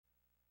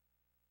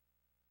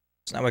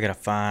So now we gotta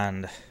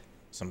find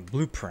some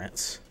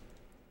blueprints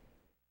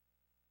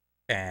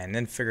and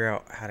then figure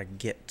out how to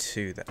get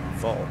to that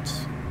vault.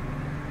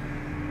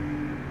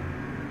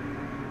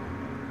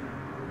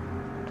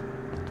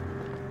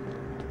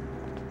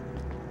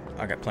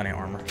 I got plenty of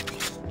armor.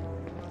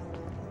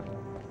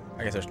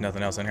 I guess there's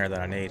nothing else in here that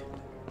I need.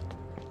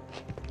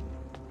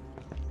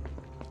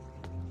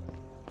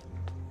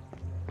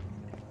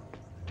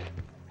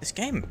 This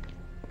game,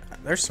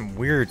 there's some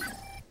weird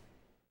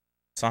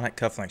sonic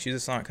cufflinks. Use the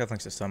sonic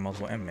cufflinks to stun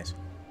multiple enemies.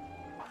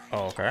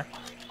 Oh, okay. I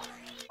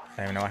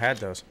didn't even know I had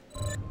those.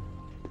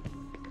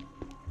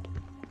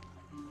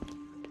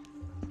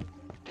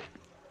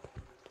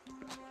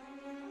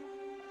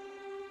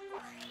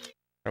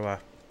 How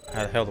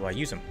the hell do I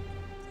use them?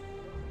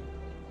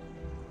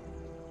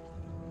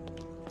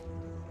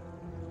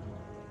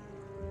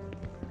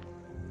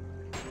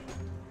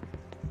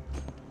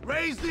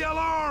 Raise the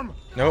alarm!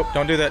 Nope,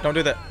 don't do that, don't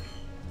do that.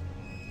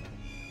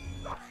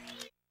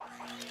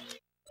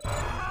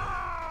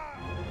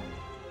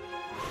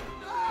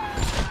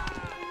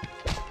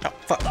 Oh,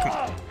 fuck, come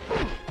on.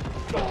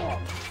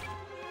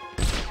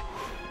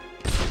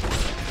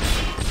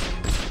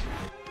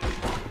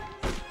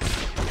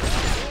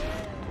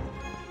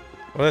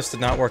 Well, this did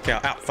not work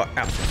out. Ow, fuck,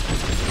 ow.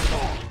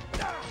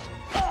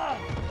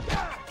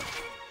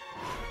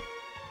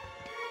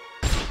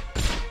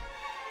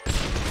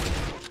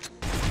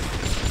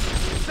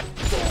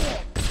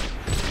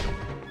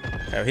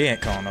 Oh, he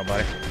ain't calling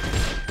nobody.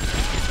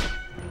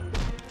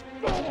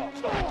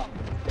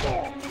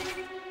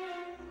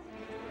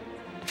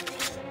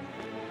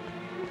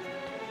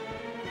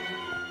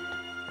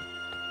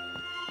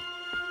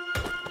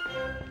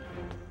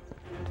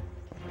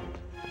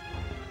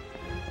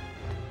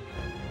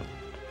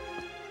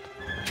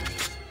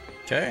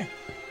 Okay.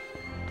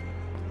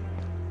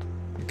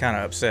 I'm kind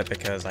of upset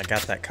because I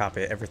got that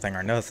copy of Everything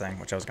or Nothing,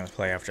 which I was going to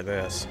play after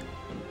this.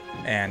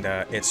 And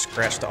it's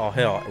scratched to all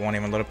hell. It won't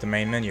even load up the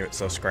main menu, it's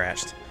so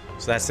scratched.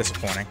 So that's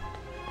disappointing.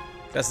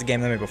 That's the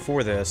game they made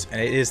before this, and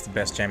it is the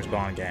best James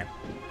Bond game.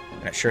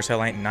 And it sure as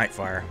hell ain't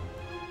Nightfire.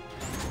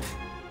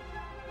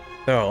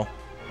 So,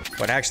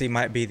 what actually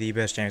might be the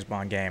best James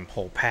Bond game,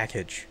 whole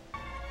package,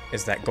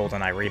 is that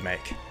GoldenEye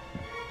remake.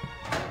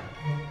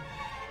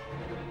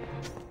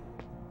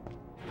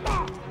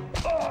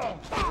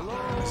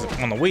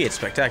 On the Wii, it's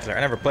spectacular.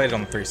 I never played it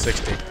on the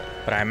 360,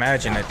 but I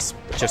imagine it's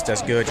just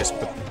as good, just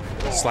with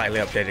slightly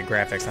updated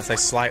graphics. And I say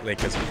slightly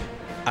because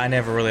I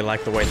never really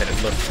liked the way that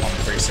it looked on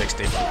the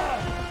 360.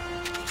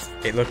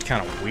 It looked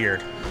kind of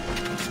weird.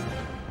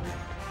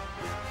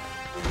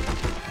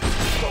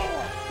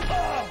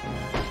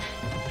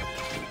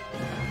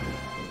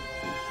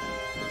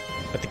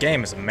 But the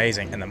game is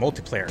amazing, and the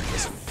multiplayer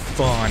is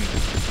fun.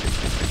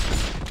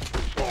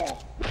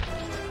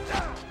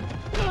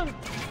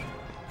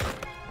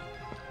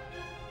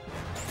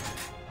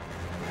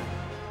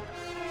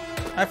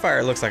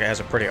 Nightfire looks like it has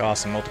a pretty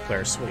awesome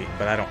multiplayer suite,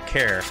 but I don't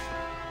care.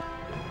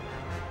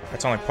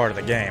 That's only part of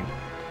the game.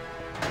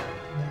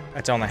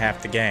 That's only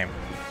half the game.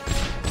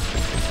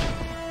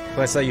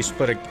 Let's say you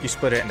split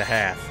it into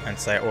half and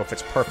say, oh, if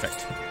it's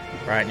perfect,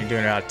 right, and you're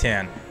doing it out of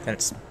 10, then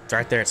it's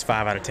right there, it's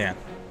 5 out of 10.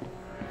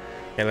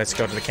 Okay, let's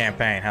go to the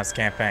campaign. How's the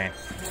campaign?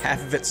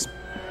 Half of it's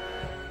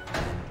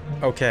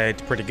okay,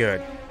 it's pretty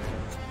good,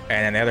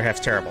 and then the other half's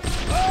terrible.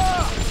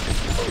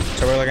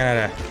 So we're looking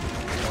at a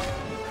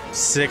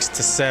 6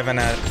 to 7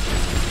 out of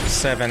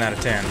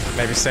 10,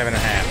 maybe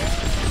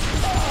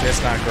 7.5.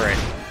 It's not great.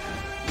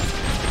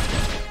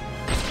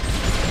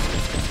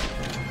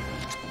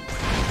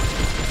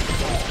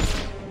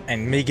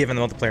 And me giving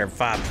the multiplayer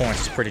 5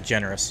 points is pretty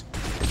generous.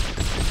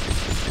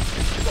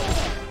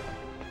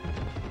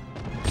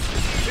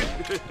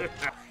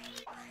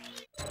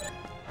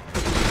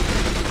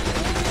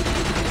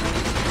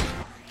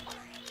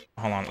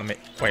 Hold on,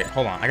 wait,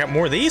 hold on. I got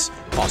more of these?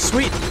 Oh,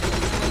 sweet.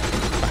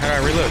 How do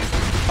I reload?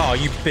 Oh,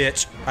 you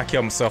bitch. I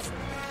killed myself.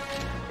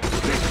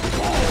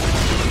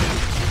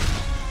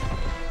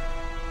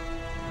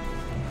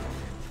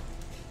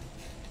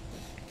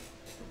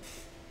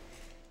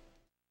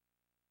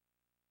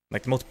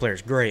 Like, the multiplayer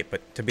is great,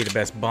 but to be the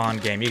best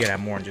Bond game, you gotta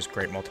have more than just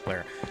great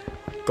multiplayer.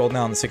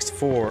 GoldenEye on the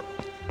 64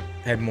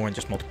 had more than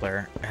just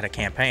multiplayer. It had a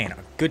campaign, a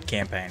good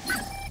campaign.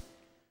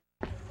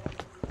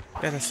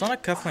 Yeah, the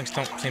sonic cufflinks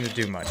don't seem to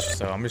do much,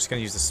 so I'm just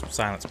gonna use the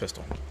silence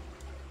pistol.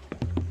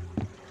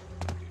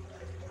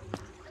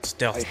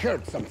 Stealth. I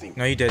heard something.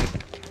 No, you didn't.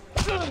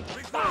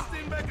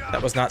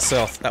 That was not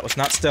stealth. That was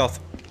not stealth.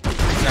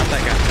 Not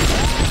that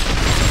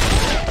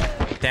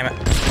guy. Damn it.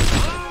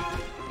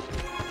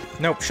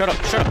 Nope, shut up,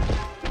 shut up.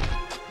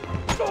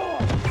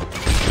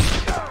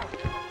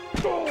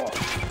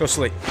 Go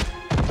sleep.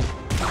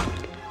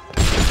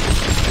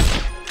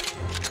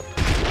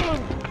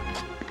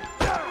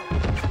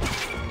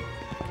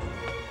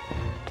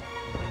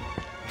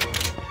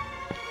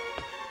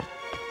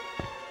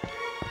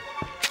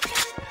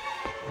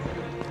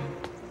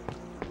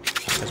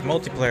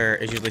 Multiplayer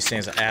is usually seen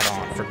as an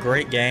add-on. For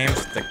great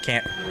games,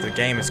 the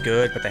game is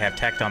good, but they have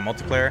tacked on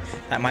multiplayer.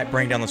 That might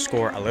bring down the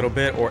score a little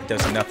bit, or it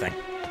does nothing.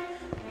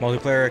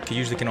 Multiplayer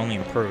usually can only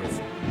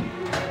improve.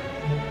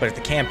 But if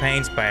the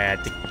campaign's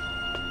bad,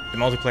 the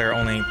multiplayer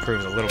only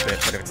improves a little bit,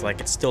 but if it's like,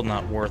 it's still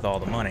not worth all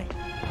the money.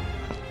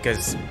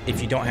 Because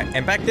if you don't have,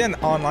 and back then,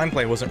 online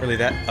play wasn't really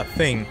that a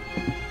thing.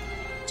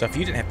 So if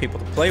you didn't have people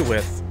to play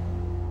with,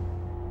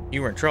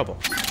 you were in trouble.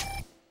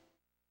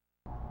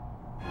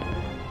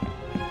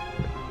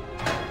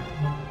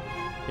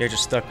 You're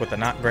just stuck with a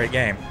not great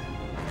game.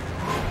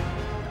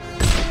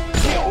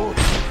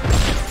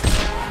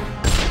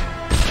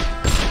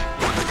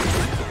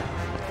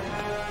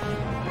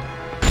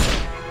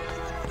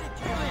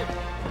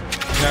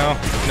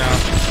 No.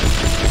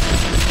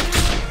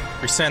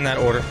 Rescind that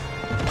order.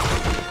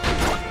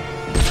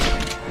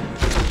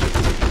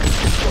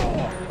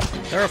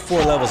 There are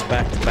 4 levels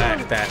back to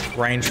back that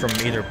range from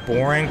either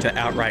boring to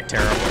outright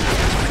terrible.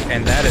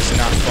 And that is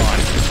not fun.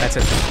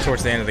 That's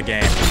towards the end of the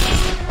game.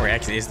 Or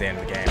actually is the end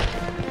of the game.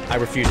 I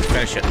refuse to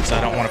finish it, so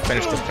I don't want to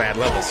finish those bad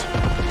levels.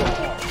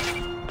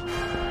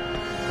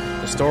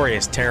 The story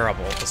is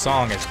terrible. The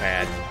song is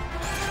bad.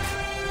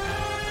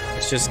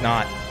 It's just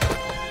not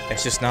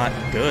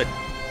good.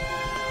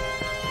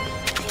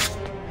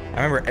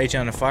 I remember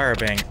Agent of Fire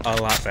being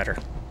a lot better.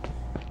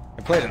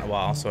 I played it in a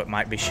while, so it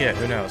might be shit.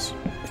 Who knows?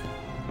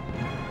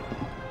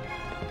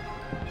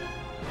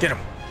 Get him.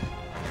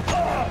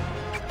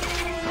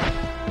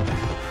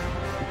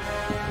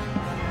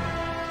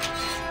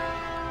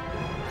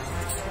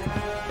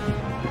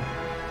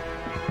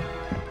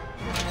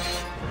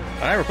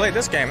 I never played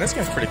this game. This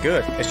game's pretty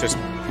good. It's just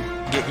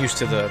get used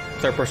to the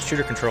third-person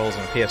shooter controls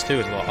on the PS2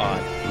 is a little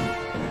odd.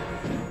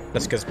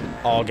 That's because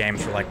all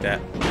games are like that.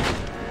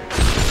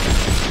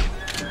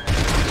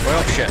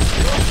 Well, shit.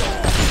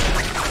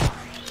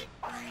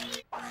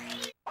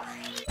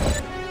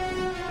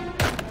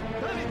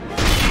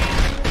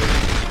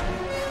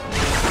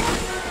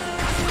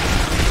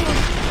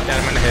 Got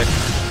him in the head.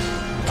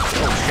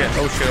 Oh shit,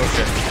 oh shit, oh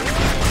shit.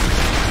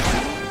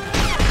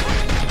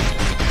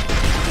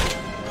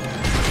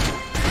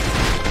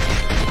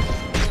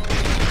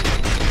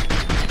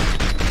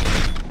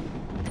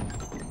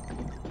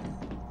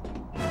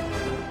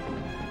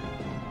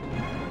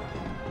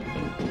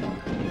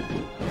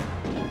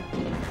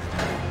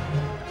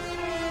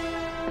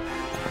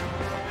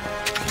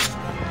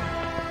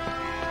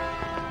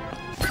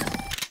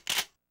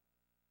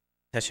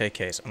 Attaché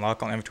case.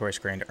 Unlock on inventory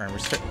screen to earn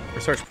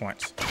research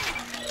points.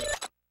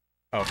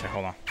 Okay,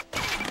 hold on.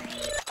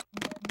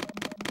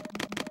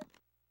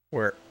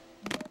 We're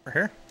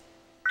here?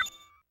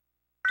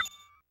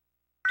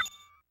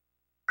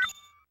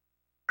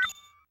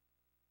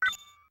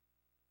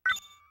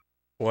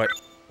 What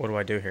do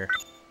I do here?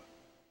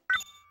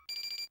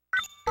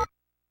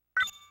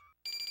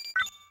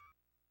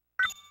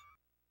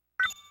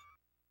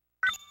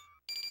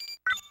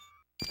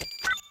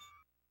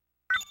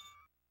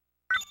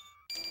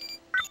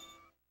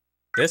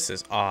 This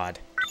is odd.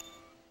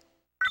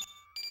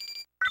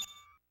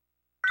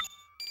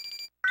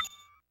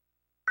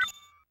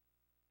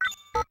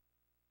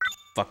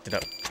 Fucked it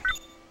up.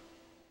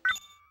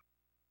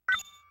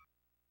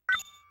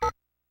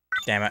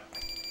 Damn it.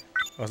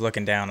 I was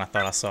looking down, I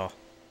thought I saw.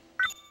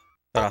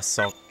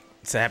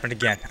 It's happened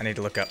again. I need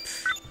to look up.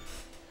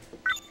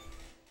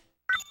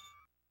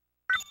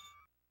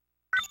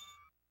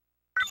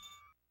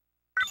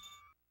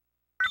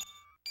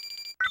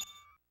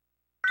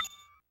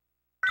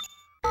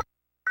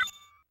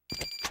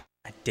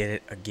 Did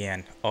it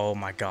again. Oh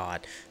my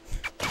god.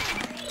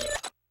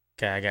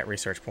 Okay, I got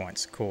research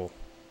points. Cool.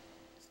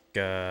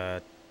 Get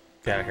out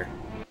of here.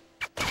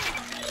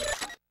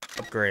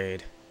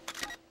 Upgrade.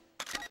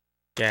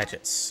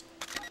 Gadgets.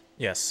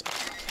 Yes.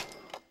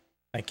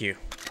 Thank you.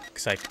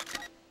 Because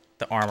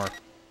the armor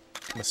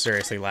was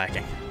seriously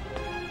lacking.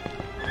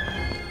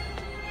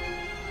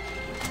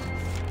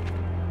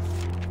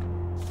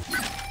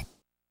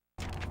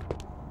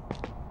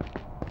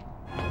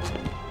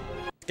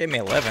 Gave me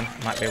 11.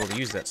 I might be able to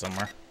use that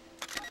somewhere.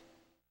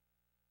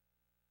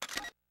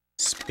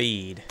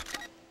 Speed.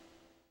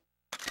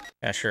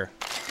 Yeah, sure.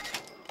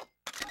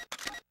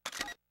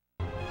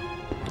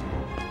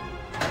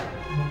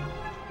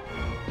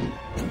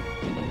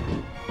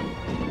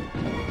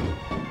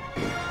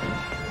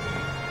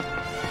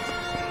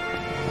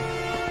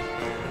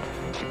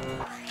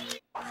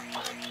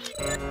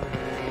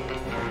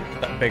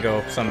 That big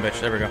old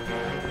sumbitch. There we go.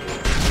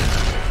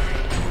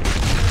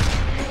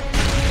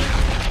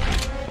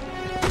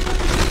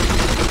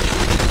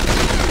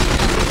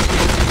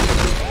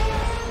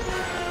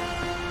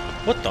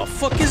 What the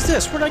fuck is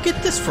this? Where'd I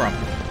get this from?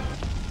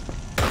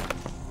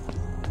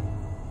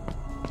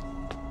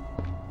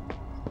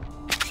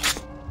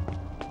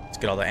 Let's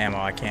get all the ammo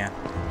I can.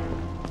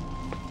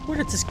 Where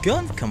did this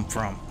gun come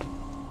from?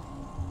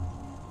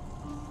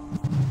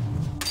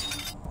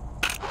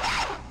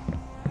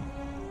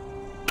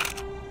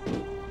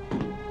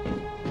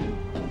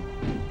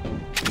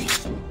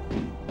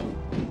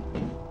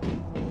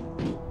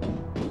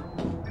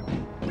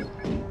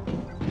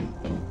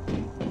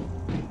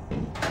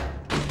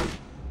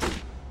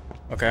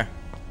 Okay.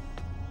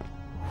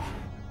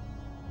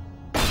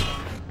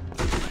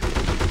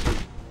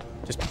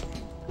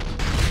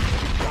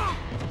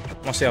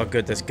 I want to see how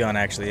good this gun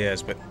actually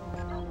is, but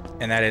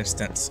in that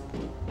instance,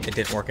 it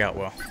didn't work out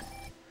well.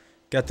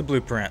 Got the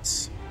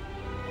blueprints.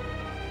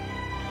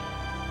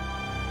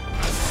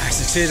 I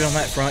succeeded on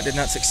that front, did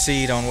not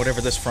succeed on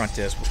whatever this front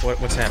is.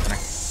 What's happening?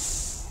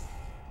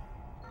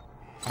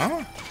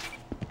 Oh.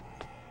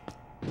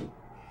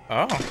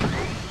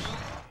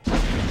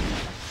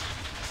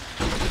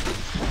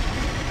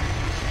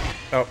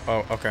 Oh.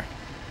 Oh, okay.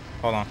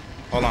 Hold on.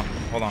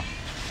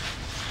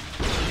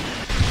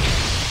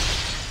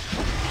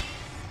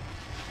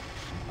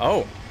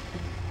 Oh.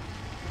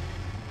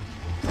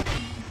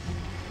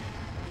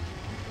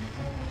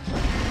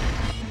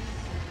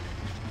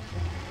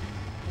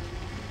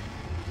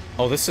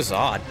 Oh, this is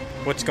odd.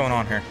 What's going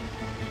on here?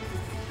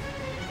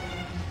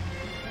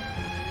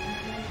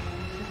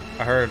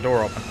 I heard a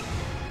door open.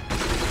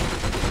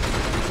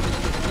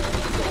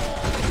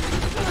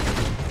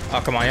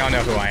 Oh, come on, y'all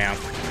know who I am.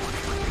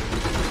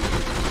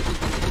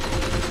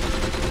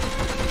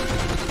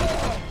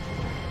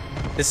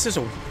 This is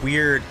a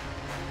weird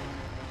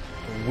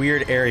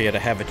area to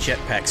have a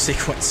jetpack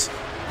sequence.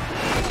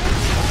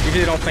 You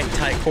usually don't think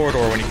tight corridor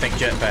when you think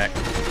jetpack.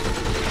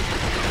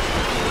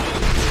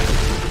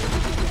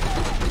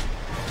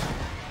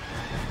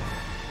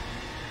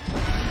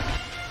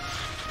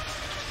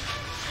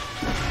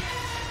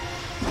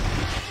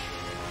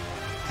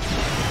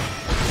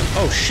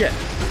 Oh shit.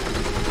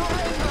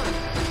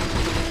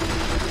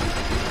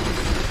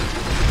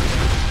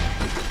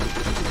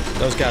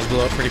 Those guys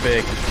blew up pretty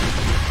big.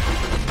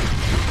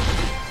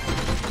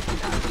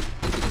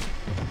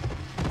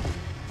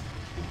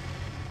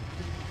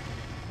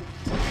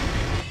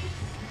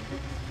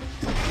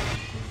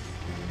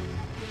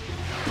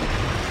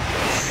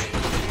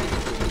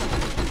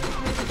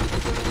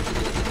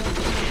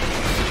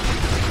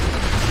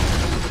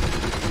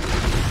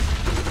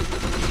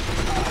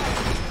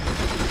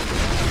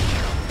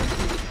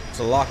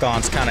 The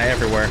lock-on's kind of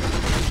everywhere.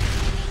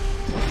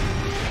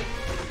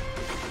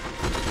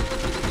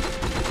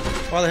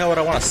 Why the hell would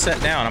I want to set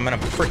down? I'm in a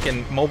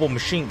freaking mobile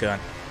machine gun.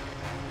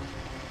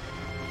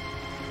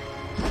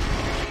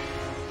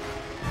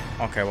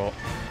 Okay, well,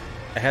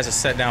 it has a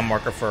set down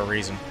marker for a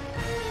reason.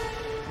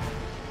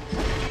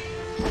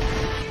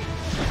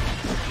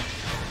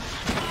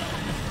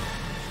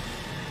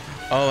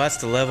 Oh, that's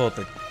the level of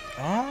the...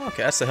 Oh,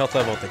 okay, that's the health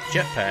level of the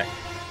jetpack.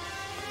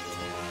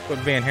 What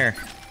would be in here?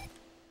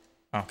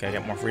 Okay, I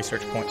got more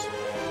research points.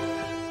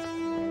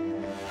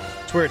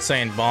 It's weird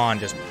saying Bond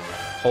just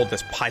hold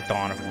this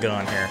python of a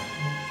gun here.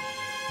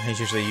 He's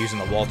usually using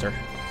the Walter.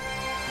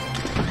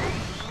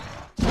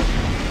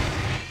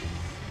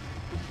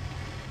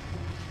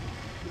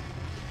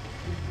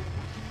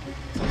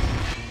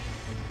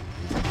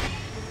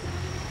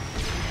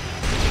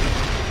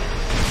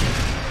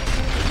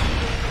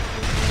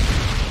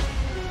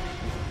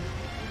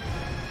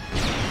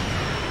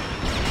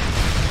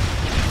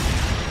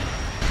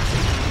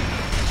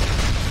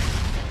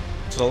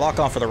 The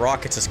lock-on for the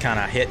rockets is kind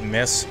of hit and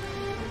miss.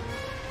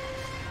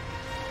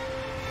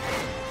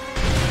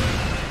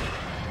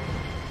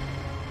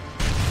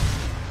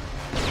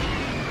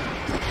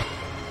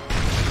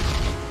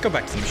 Go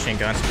back to the machine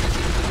guns.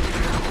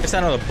 Guess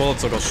I know the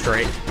bullets will go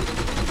straight.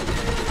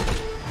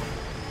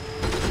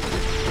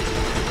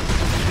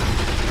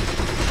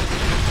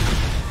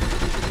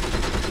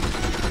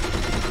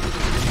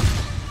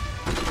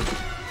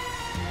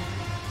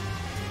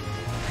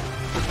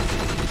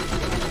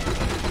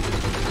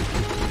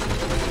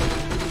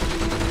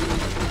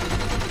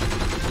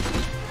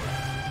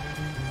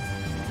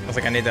 I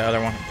think I need the other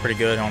one. Pretty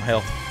good on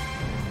health.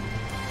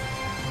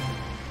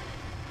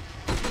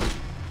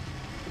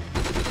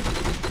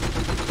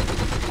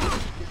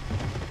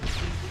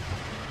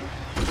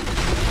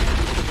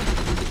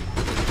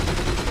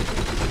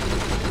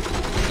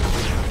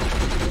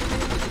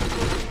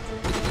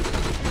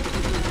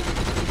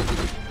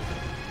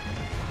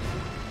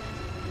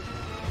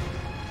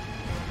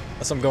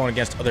 Unless I'm going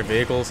against other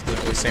vehicles, it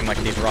doesn't really seem like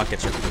these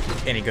rockets are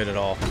any good at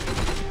all.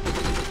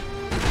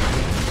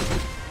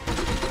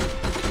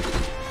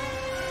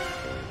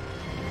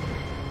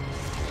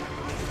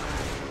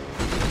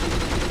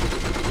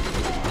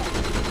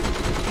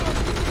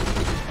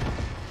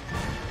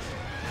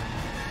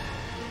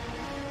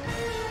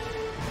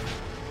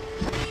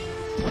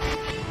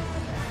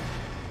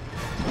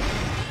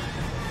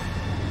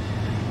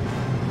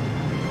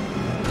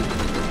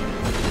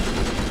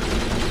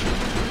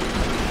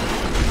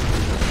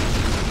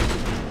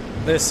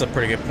 This is a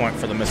pretty good point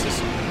for the misses.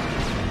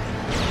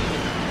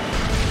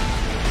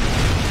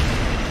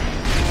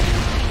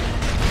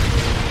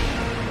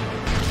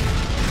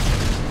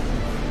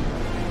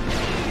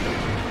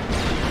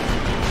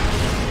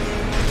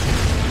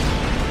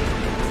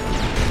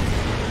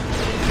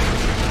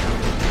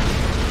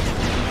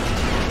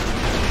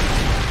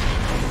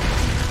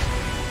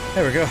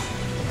 There we go.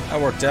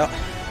 That worked out.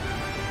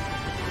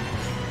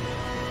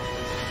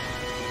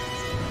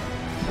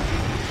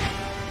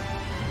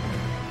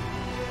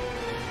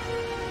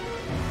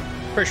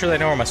 Pretty sure they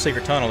know where my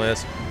secret tunnel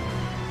is.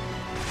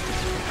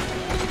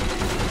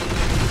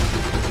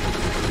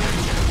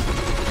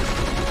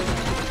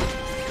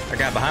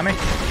 guy behind me?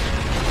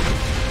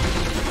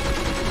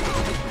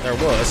 There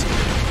was.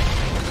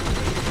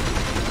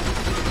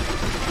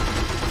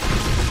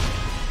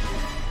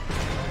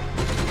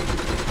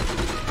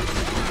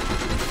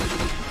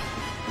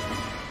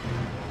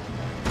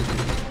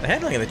 The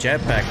handling of the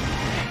jetpack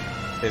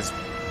is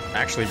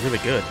actually really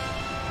good.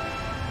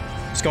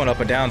 Just going up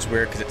and down is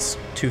weird because it's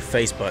 2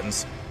 face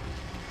buttons.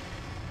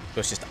 So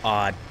it's just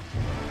odd.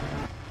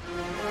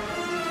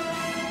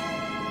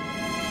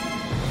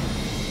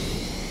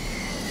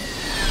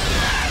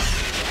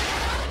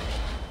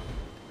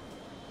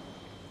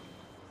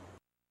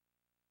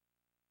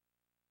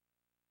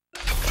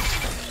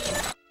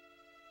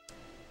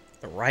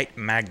 The right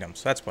magnum,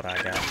 so that's what I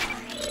got.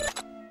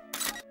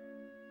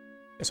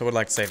 Guess I would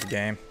like to save the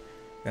game.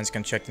 Then it's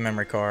gonna check the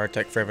memory card,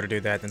 take forever to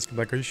do that, then it's gonna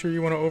be like, are you sure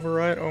you wanna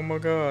overwrite? Oh my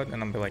god. And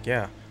I'm gonna be like,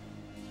 yeah.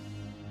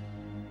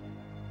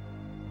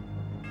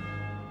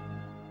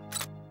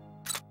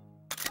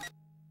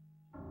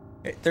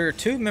 There are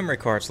 2 memory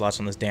card slots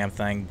on this damn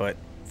thing, but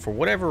for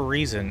whatever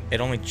reason,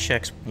 it only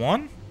checks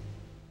 1.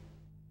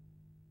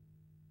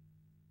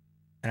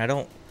 And I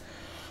don't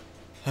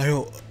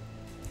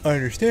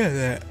understand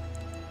that.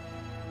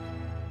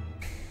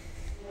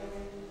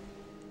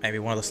 Maybe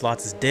one of the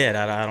slots is dead,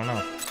 I don't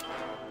know.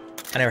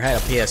 I never had a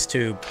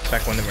PS2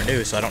 back when they were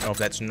new, so I don't know if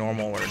that's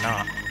normal or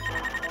not.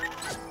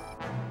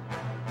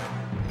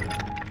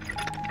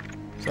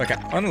 So I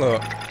can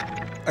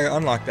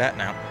unlock that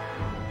now.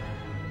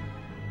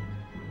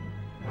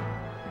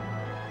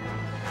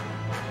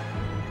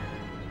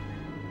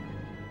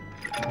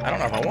 I don't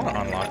know if I want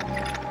to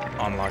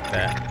unlock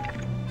that.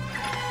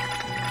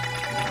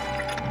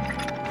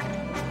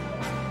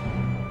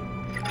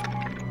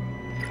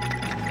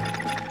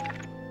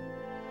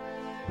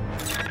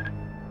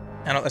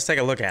 Now, let's take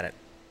a look at it.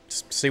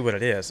 Just see what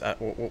it is.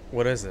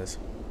 What is this?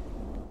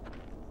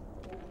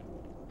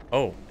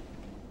 Oh,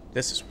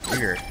 this is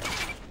weird.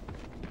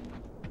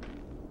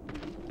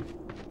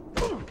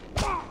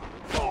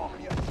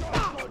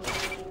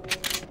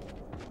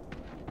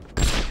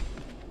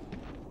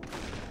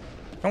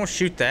 Don't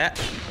shoot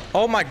that.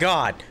 Oh my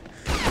god.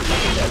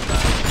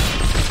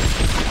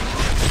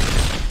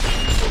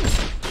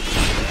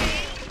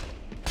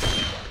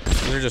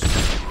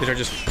 These are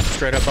just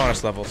straight up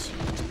bonus levels.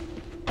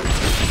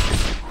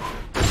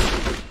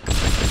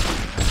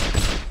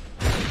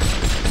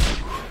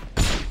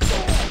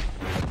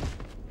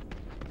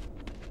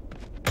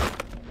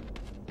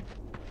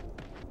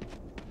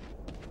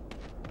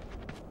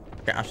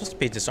 Okay, I'm supposed to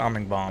be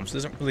disarming bombs.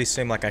 Doesn't really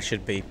seem like I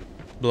should be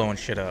blowing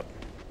shit up.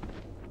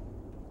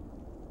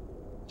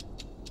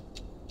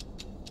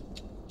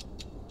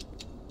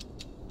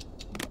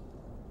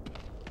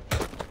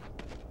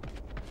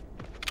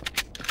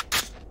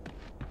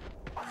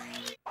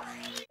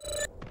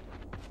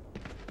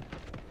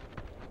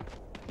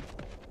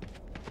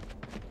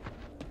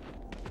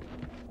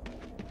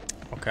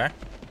 Okay.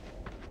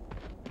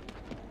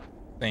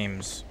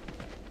 Seems...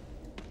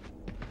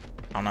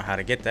 I don't know how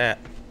to get that.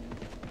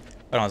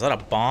 Hold on, is that a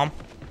bomb?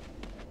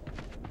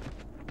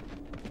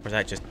 Or is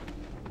that just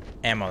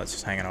ammo that's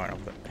just hanging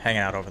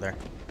out over there?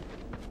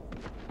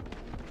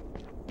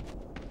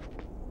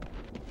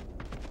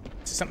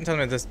 Something tells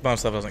me this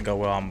bonus level doesn't go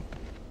well. I'm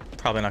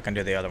probably not going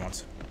to do the other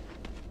ones.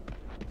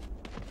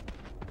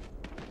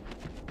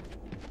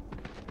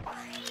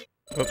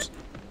 Oops.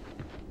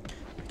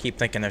 I keep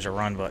thinking there's a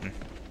run button.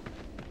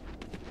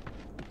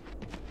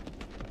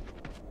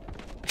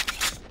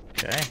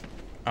 Okay.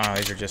 Oh,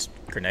 these are just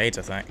grenades,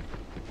 I think.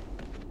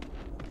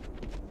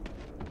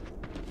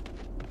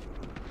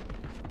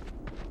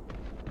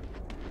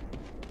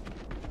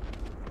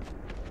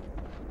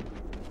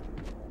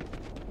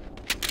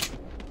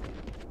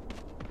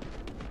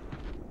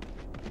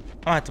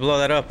 I'll have to blow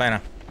that up, ain't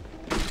I?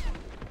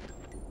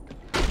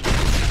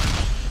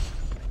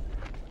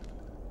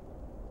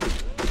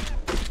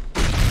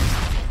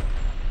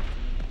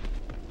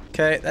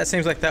 Okay, that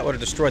seems like that would have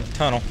destroyed the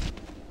tunnel.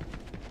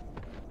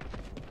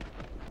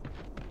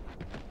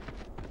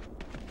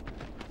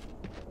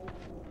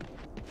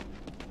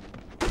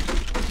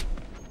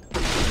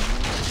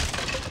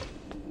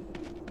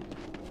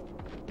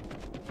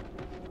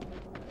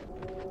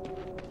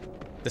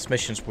 This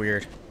mission's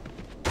weird.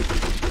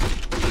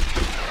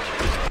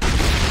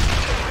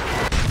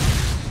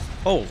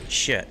 Holy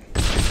shit.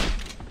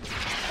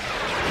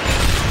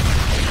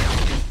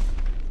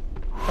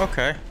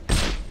 Okay.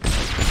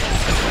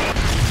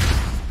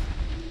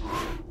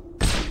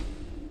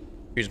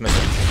 He's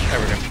missing. There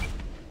we go.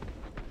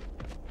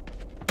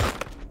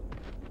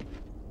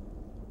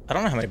 I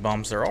don't know how many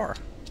bombs there are.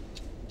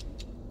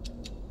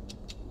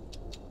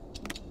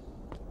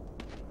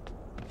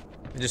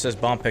 It just says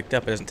bomb picked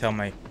up. It doesn't tell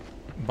me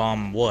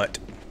bomb what.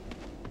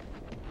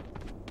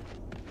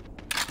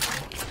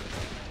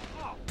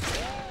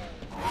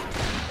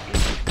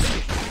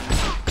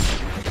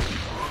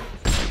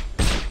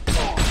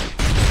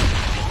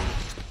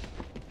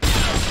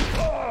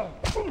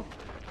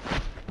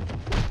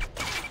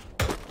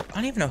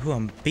 I don't even know who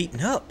I'm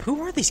beating up.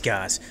 Who are these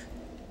guys?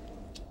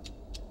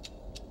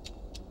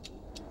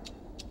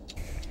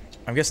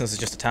 I'm guessing this is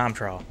just a time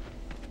trial.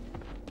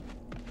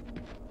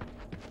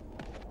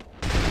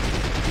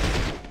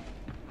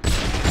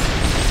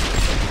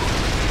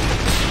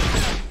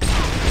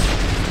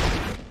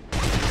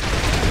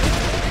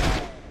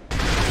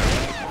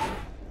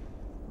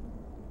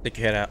 Stick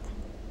your head out. Come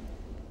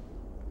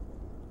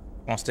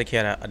on, stick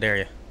your head out. I dare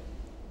you.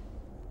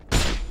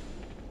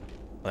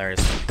 There it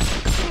is.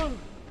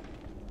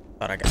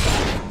 Thought I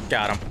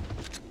got him.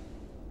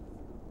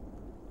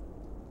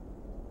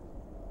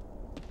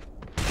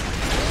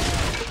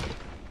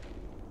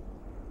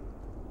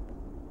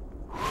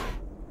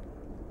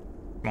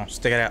 Come on,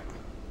 stick it out.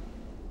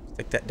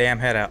 Stick that damn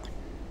head out.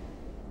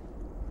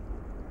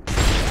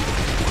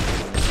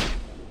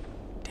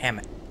 Damn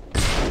it.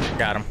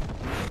 Got him.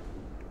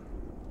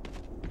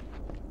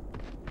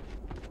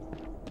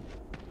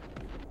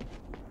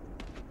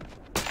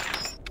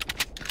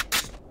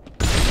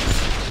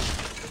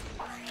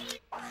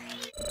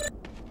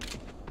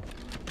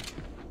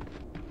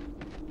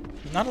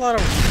 Not a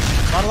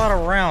lot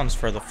of rounds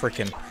for the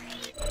frickin'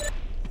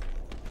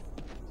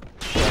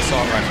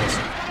 assault rifles.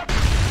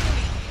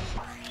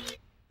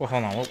 Well,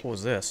 hold on. What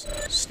was this?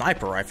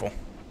 Sniper rifle.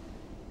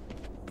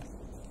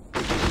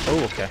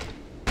 Oh, okay.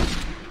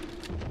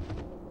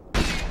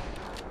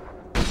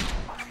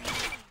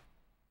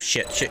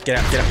 Shit! Get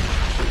out! Get out!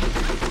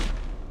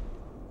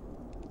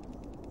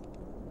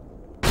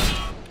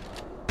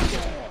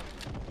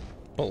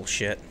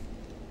 Bullshit.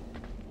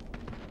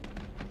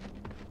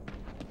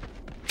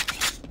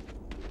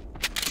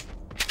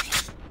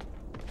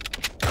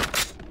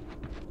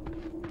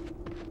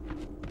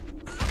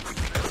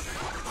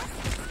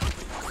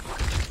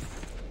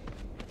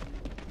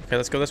 Okay,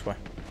 let's go this way.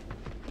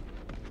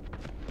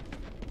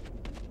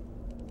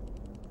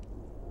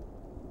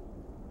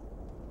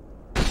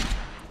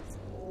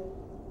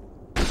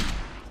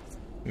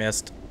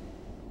 Missed.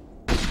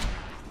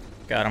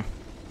 Got him.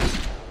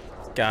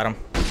 Got him.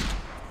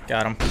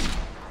 Got him.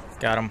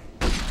 Got him.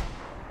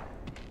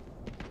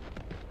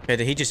 Okay,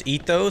 did he just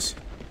eat those?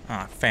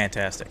 Ah,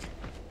 fantastic.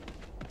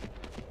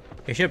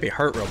 He should be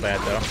hurt real bad,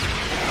 though.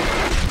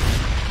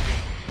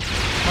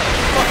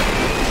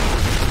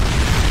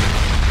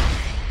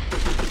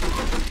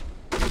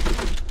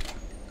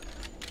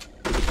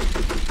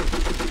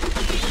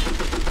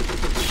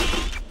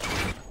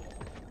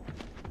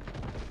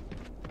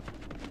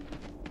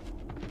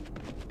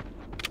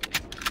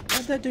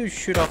 How'd that dude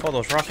shoot off all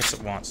those rockets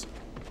at once?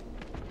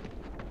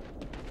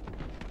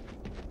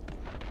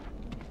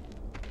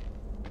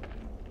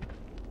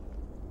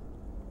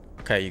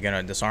 Okay, you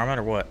gonna disarm it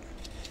or what?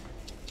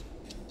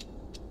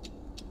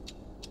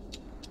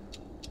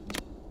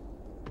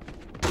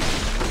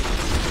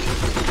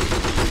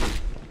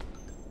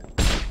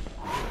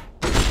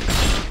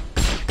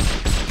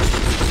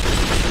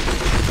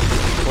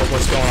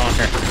 What's going on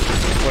here?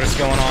 What is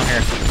going on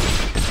here?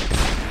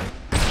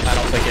 I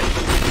don't think it.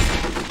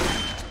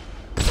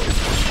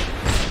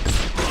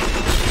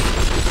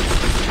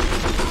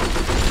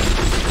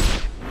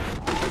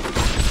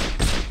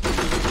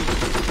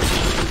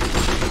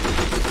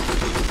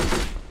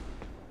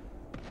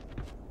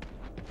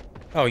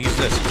 Oh, use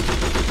this.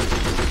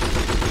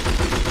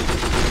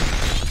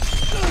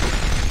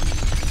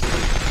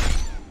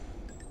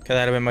 Okay,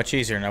 that'd have been much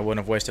easier and I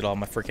wouldn't have wasted all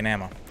my freaking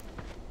ammo.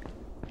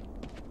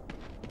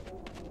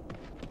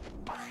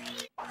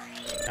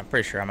 I'm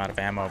pretty sure I'm out of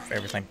ammo for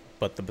everything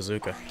but the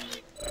bazooka.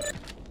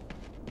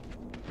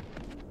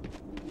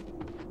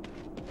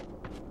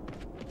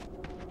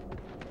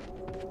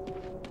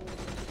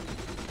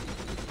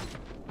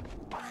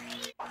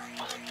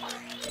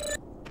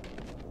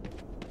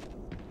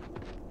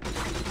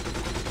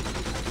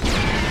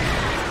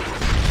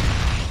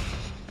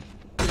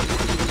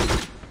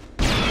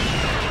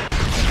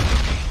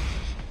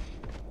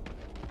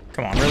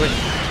 Come on, really?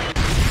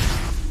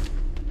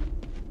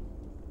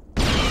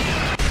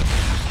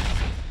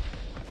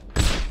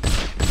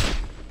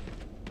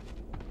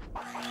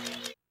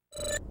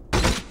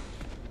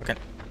 Okay,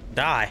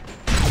 die.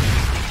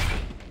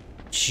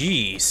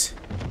 Jeez.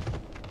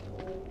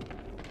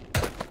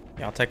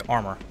 Yeah, I'll take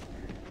armor.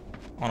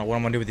 I don't know what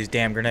I'm gonna do with these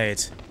damn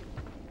grenades.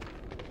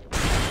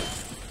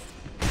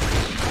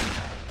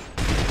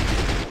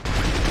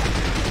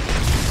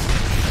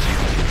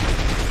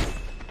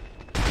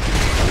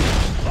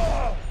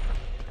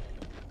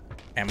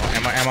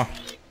 Ammo.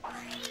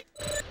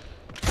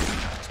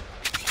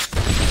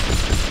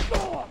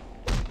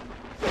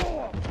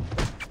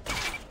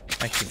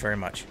 Thank you very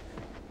much.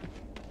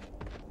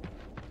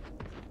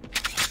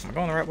 Am I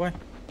going the right way?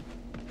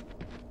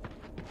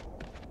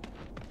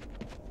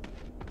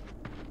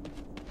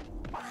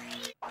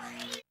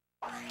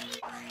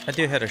 That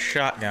dude had a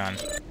shotgun.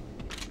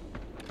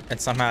 And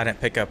somehow I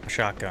didn't pick up a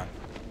shotgun.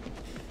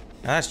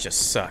 Now that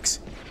just sucks.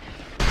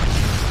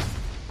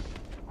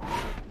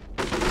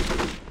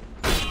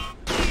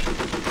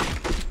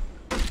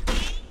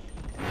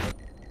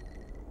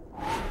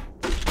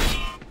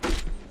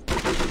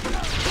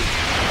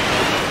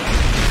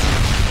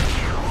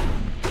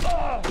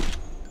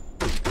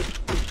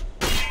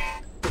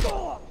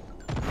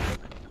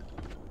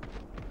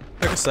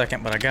 Took a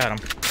second, but I got him.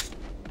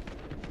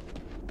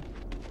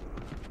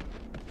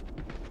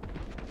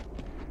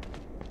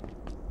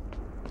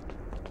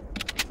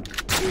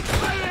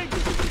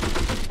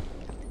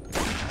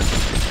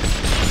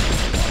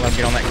 Don't let him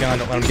get on that gun.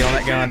 Don't let him get on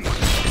that gun.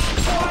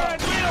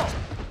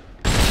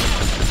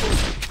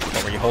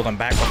 What, were you holding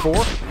back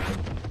before?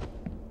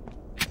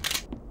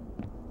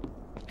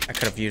 I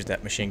could have used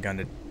that machine gun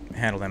to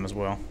handle them as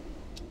well.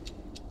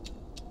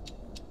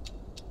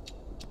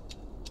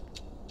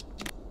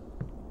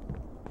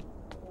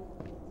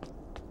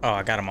 Oh,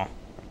 I got them all.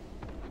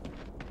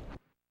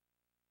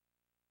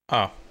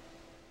 Oh.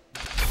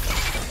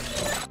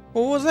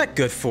 What was that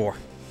good for?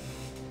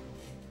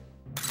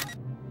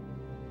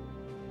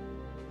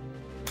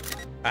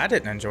 I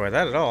didn't enjoy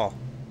that at all.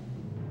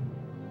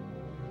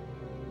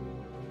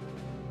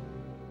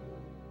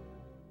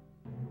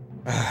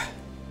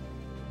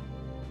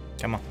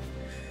 Come on.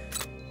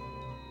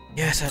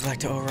 Yes, I'd like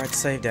to override the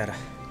save data.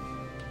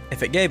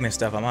 If it gave me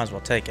stuff, I might as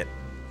well take it.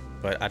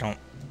 But I don't...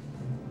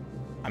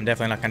 I'm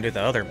definitely not gonna do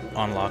the other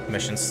unlock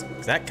missions,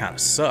 'cause that kind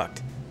of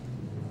sucked.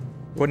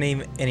 Wasn't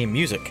even any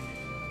music.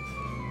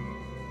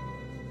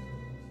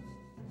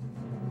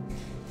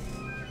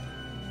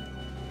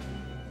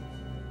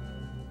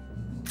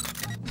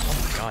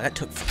 Oh my god, that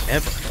took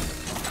forever.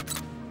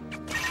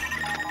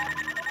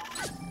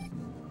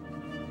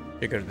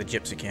 Should go to the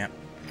gypsy camp.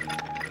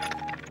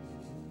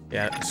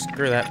 Yeah,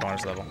 screw that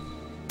bonus level.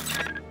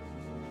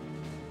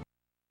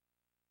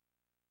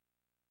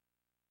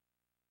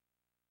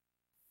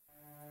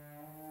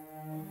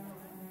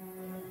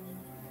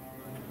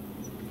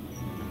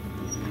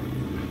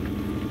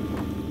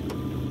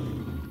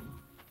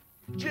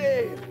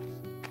 James!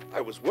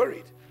 I was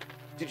worried.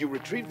 Did you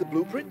retrieve the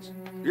blueprints?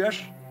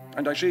 Yes,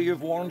 and I see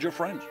you've warned your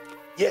friends.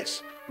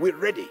 Yes, we're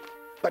ready.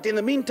 But in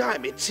the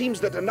meantime, it seems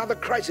that another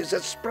crisis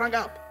has sprung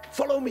up.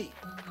 Follow me.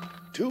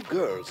 Two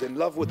girls in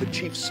love with the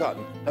chief's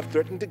son have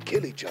threatened to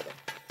kill each other.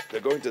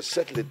 They're going to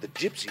settle it the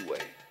gypsy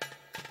way.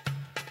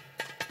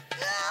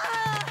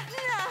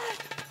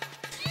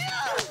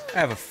 I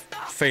have a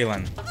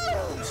feeling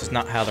this is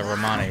not how the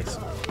Romanis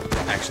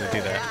actually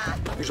do that.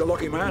 He's a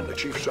lucky man, the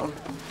chief's son.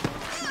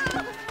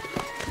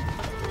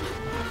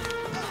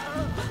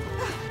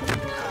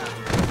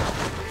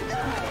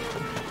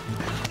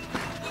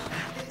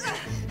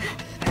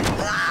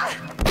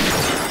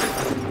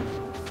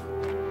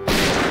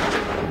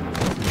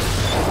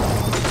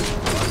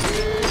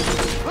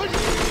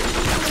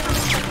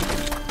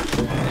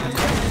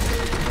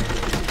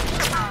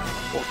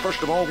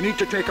 First of all, we need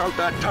to take out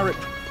that turret.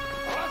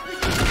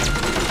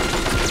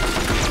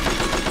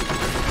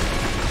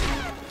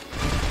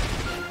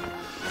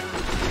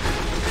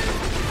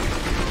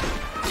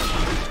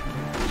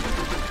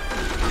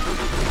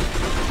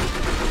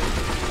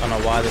 I don't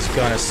know why this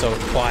gun is so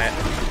quiet.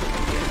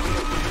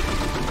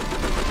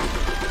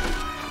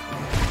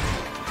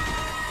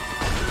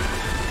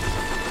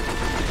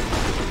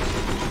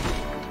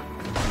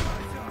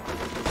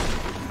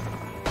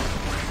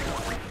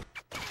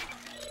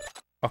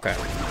 Okay,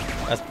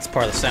 that's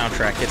part of the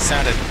soundtrack. It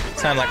sounded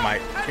like my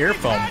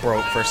earphone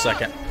broke for a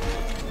second.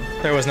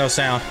 There was no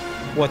sound.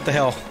 What the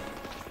hell?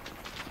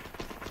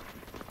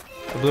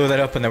 I blew that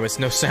up and there was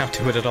no sound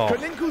to it at all.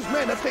 Kalinku's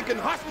men have taken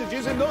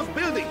hostages in those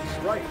buildings.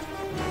 Right.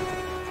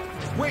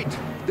 Wait,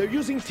 they're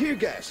using tear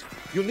gas.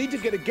 You'll need to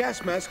get a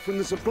gas mask from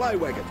the supply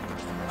wagon.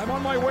 I'm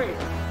on my way.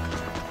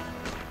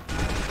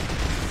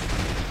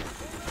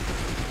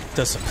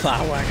 The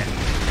supply wagon.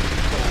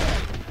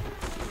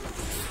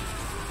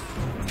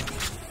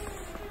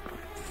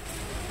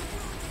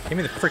 Give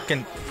me the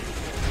freaking...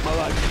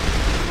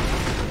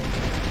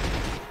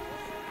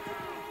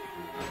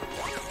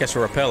 Guess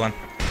we're repelling.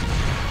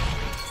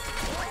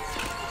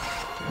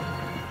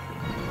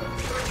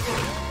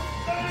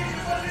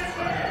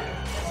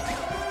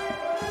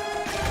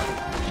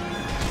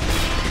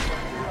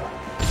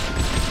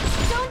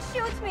 Don't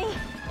shoot me!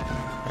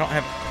 I don't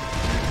have...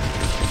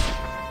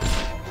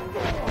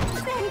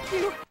 Thank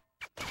you!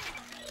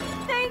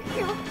 Thank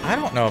you! I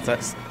don't know if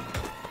that's...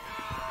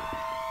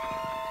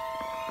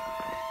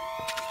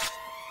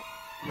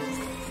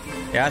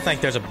 Yeah, I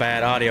think there's a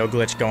bad audio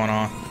glitch going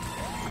on.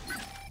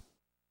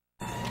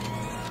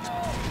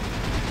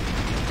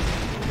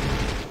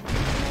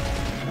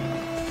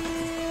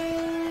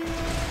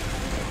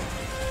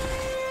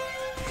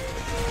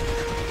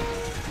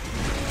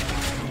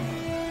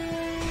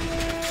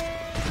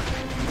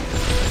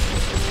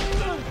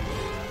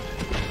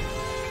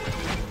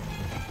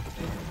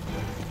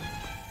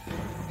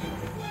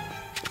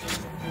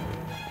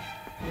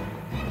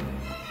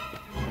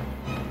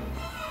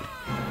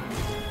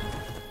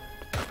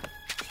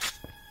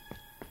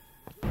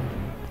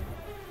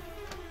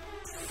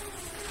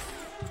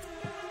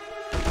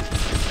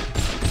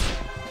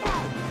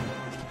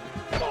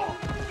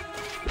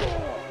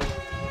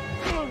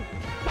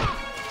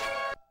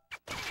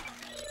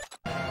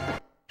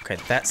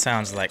 Okay, that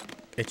sounds like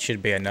it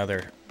should be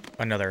another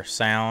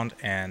sound,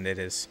 and it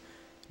is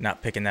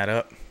not picking that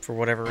up for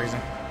whatever reason.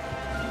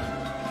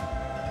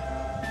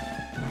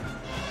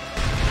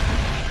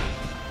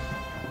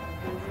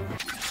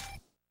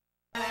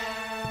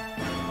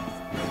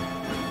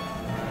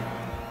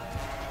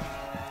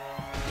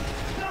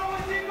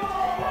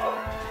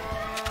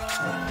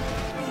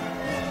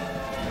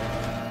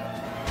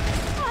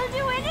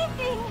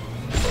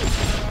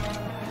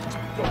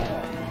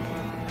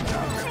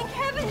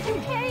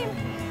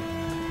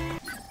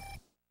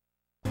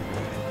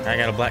 I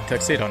got a black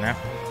tuxedo now.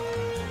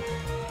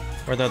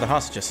 Where are the other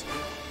hostages?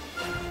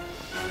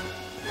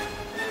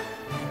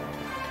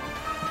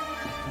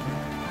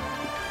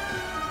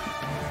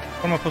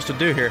 What am I supposed to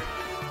do here?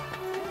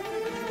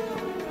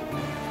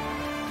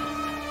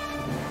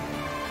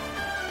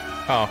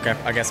 Oh, okay.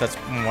 I guess that's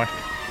one way.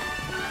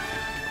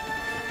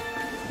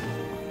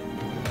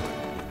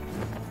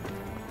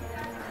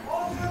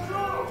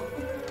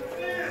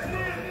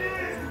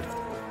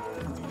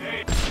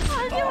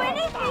 I'll do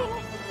anything.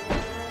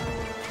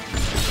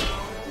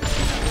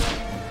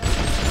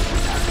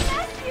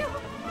 Bless you.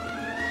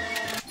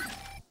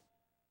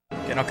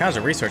 Getting all kinds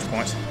of research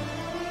points.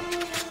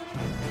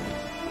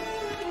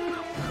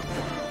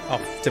 Oh,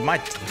 did my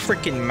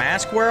freaking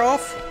mask wear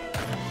off?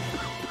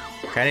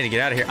 Okay, I need to get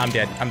out of here. I'm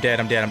dead. I'm dead.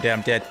 I'm dead. I'm dead.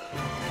 I'm dead.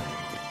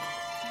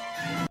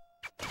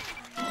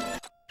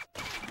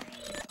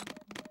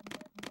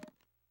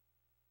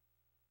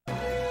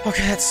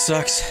 Okay, that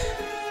sucks.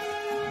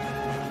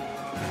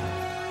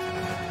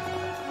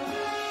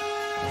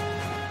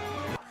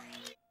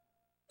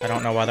 I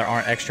don't know why there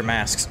aren't extra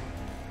masks.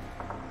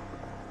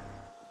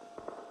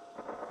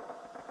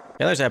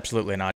 Yeah, there's absolutely not.